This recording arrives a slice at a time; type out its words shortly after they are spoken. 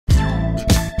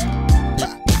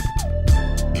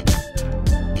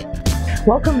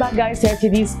Welcome back, guys, to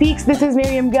RTV Speaks. This is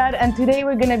Miriam Gad, and today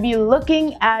we're going to be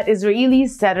looking at Israeli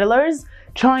settlers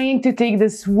trying to take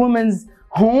this woman's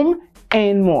home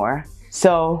and more.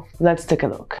 So let's take a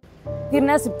look. كثير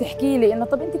ناس بتحكي لي انه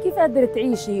طب انت كيف قادره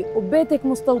تعيشي وببيتك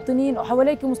مستوطنين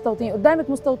وحواليك مستوطنين، قدامك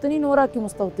مستوطنين ووراكي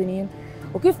مستوطنين،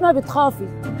 وكيف ما بتخافي؟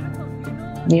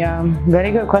 Yeah,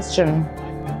 very good question.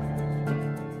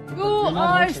 You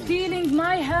are stealing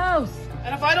my house.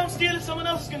 And if I don't steal it, someone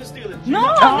else is going to steal it. No,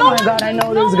 oh no my God, I know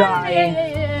this guy.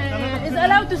 Is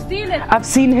allowed to steal it. I've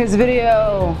seen his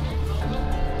video.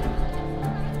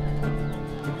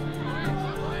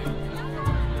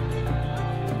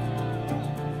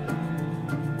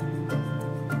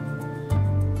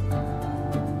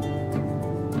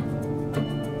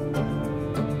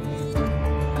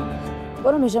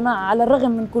 بقولهم يا جماعة على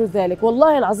الرغم من كل ذلك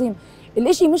والله العظيم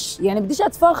الاشي مش يعني بديش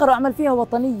اتفاخر واعمل فيها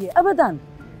وطنية ابدا،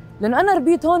 لانه انا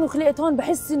ربيت هون وخلقت هون،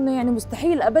 بحس انه يعني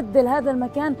مستحيل ابدل هذا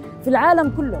المكان في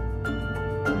العالم كله.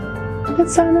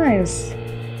 That's so nice.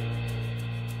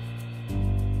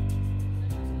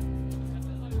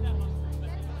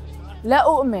 لا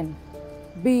اؤمن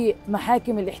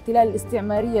بمحاكم الاحتلال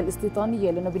الاستعمارية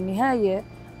الاستيطانية، لانه بالنهاية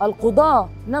القضاة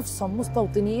نفسهم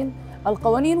مستوطنين،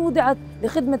 القوانين وضعت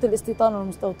لخدمة الاستيطان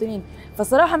والمستوطنين،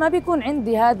 فصراحة ما بيكون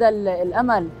عندي هذا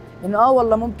الأمل إنه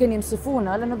والله ممكن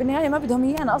ينصفونا، لأنه بالنهاية ما بدهم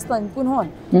إيانا أصلاً نكون هون،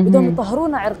 بدهم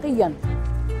يطهرونا عرقياً.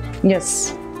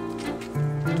 Yes.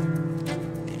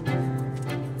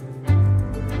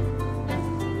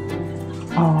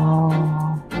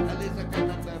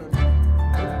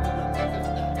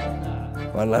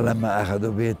 والله لما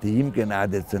أخذوا بيتي يمكن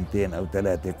قعدت سنتين أو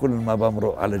ثلاثة، كل ما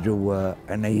بمرق على جوا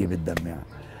عيني بتدمع.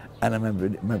 أنا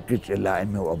ما بكيتش إلا على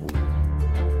أمي وأبوي.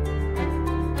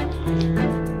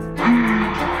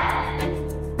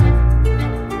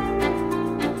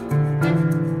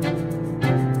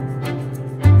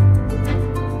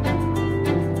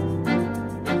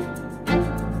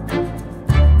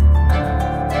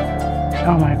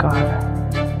 Oh my God.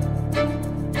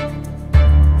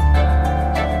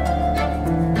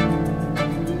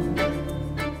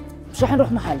 مش رح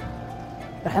نروح محل،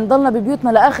 رح نضلنا ببيوتنا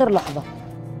لآخر لحظة.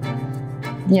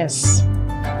 Yes.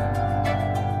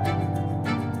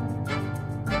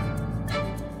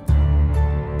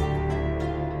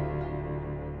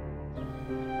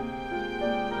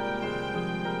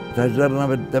 تهجرنا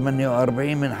بال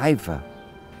 48 من حيفا،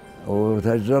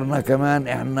 وتهجرنا كمان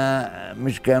احنا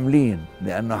مش كاملين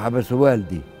لانه حبسوا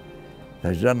والدي.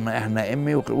 تهجرنا احنا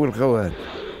امي والخوات،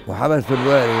 وحبسوا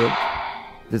الوالد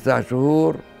 9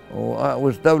 شهور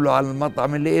واستولوا على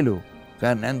المطعم اللي إله.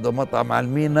 كان عنده مطعم على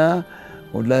المينا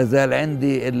ولا زال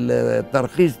عندي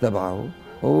الترخيص تبعه،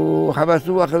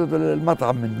 وحبسوه واخذوا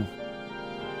المطعم منه.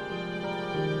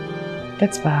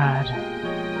 That's bad.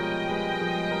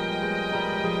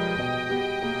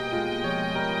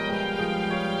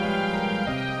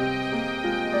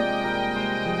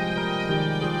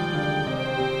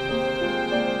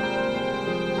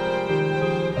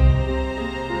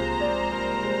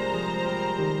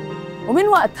 ومن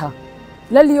وقتها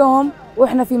لليوم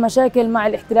واحنا في مشاكل مع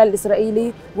الاحتلال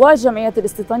الاسرائيلي والجمعيات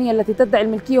الاستيطانيه التي تدعي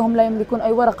الملكيه، وهم لا يملكون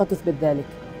اي ورقه تثبت ذلك.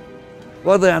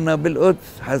 وضعنا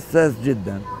بالقدس حساس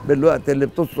جدا، بالوقت اللي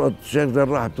بتسقط الشيخ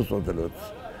جراح بتسقط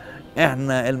القدس.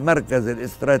 احنا المركز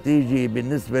الاستراتيجي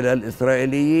بالنسبه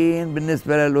للاسرائيليين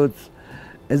بالنسبه للقدس.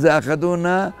 اذا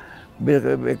اخذونا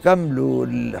بيكملوا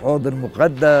الحوض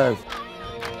المقدس.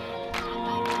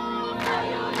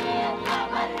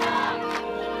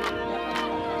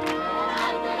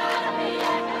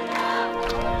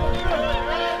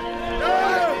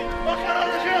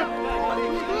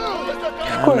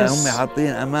 هم حاطين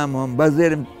امامهم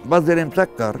بزر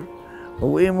مسكر،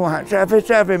 وقيموا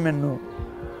شقفه منه،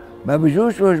 ما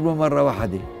بيجوش يهجموا مره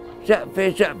واحده،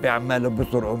 شقفه عمالهم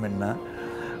بيسرقوا منها.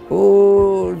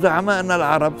 وزعمائنا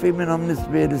العرب في منهم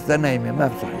نسبه لسه نايمه ما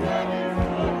في صحيح.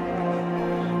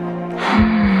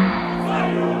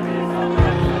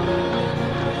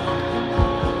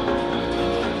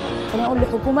 خلينا نقول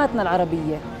لحكوماتنا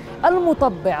العربيه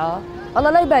المطبعه الله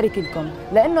لا يبارك لكم،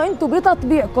 لانه انتم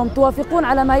بتطبيعكم توافقون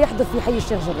على ما يحدث في حي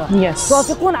الشيخ جراح. Yes.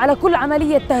 توافقون على كل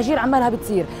عمليه تهجير عمالها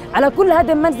بتصير، على كل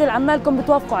هدم منزل عمالكم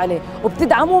بتوافقوا عليه،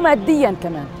 وبتدعموه ماديا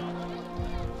كمان.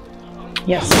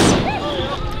 Yes.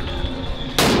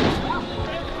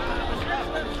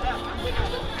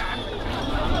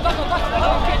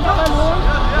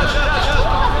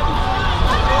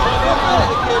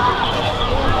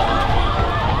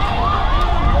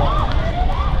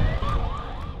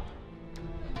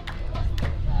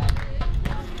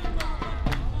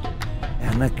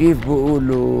 احنا كيف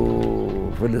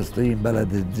بيقولوا فلسطين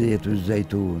بلد الزيت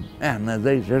والزيتون، احنا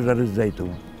زي شجر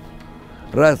الزيتون.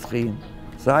 راسخين.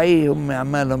 صحيح هم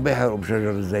عمالهم بيحرقوا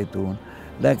بشجر الزيتون،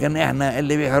 لكن احنا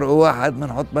اللي بيحرقوا واحد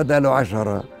بنحط بداله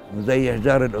 10 زي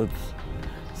حجار القدس،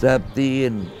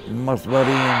 ثابتين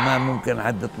مصبرين، ما ممكن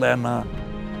حد يطلعنا.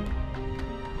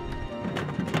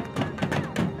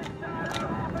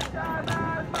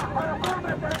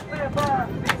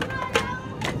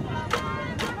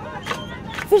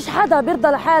 فيش حدا بيرضى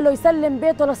لحاله يسلم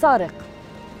بيته لسارق.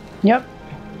 Yep.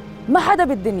 ما حدا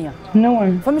بالدنيا. No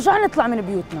one. فمش رح نطلع من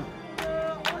بيوتنا.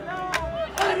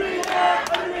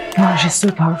 Oh, she's so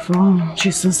powerful.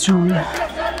 She's so strong.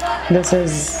 This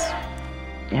is,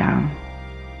 yeah.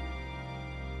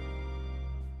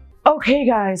 Okay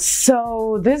guys,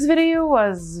 so this video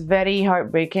was very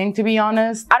heartbreaking, to be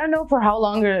honest. I don't know for how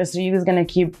long Israel is gonna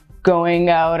keep going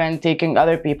out and taking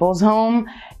other people's home.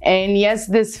 And yes,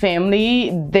 this family,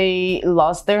 they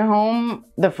lost their home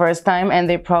the first time and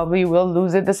they probably will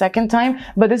lose it the second time,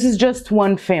 but this is just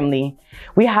one family.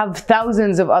 We have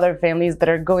thousands of other families that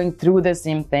are going through the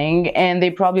same thing, and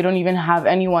they probably don't even have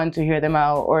anyone to hear them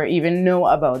out or even know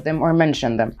about them or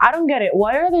mention them. I don't get it.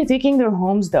 Why are they taking their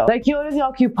homes though? Like, you already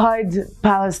occupied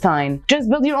Palestine. Just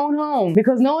build your own home,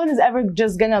 because no one is ever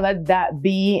just gonna let that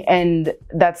be and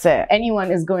that's it. Anyone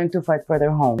is going to fight for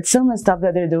their home. It's so messed up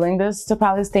that they're doing this to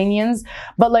Palestinians.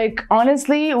 But like,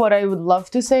 honestly, what I would love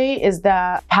to say is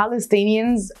that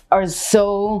Palestinians are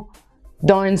so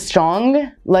darn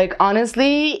strong. Like,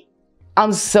 honestly,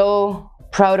 I'm so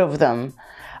proud of them.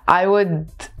 I would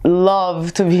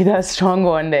love to be that strong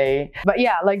one day. But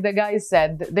yeah, like the guy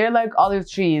said, they're like olive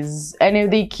trees, and if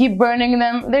they keep burning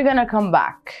them, they're gonna come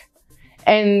back.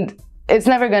 And it's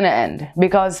never gonna end,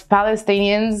 because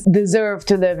Palestinians deserve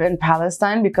to live in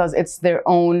Palestine because it's their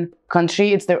own country,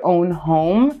 it's their own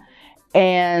home.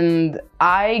 And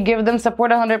I give them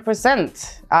support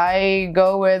 100%. I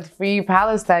go with free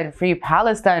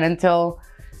Palestine until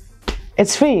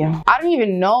it's free. I don't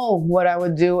even know what I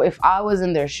would do if I was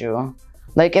in their shoe.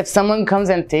 Like, if someone comes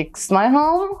and takes my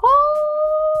home,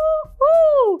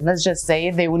 let's just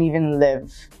say they wouldn't even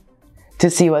live to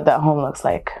see what that home looks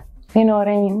like. You know what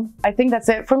I mean? I think that's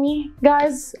it for me,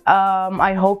 guys.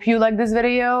 I hope you like this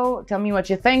video. Tell me what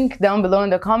you think down below in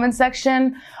the comment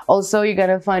section. Also, you're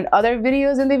gonna find other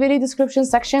videos in the video description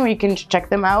section where you can check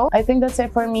them out. I think that's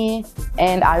it for me,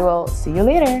 and I will see you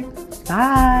later.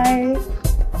 Bye.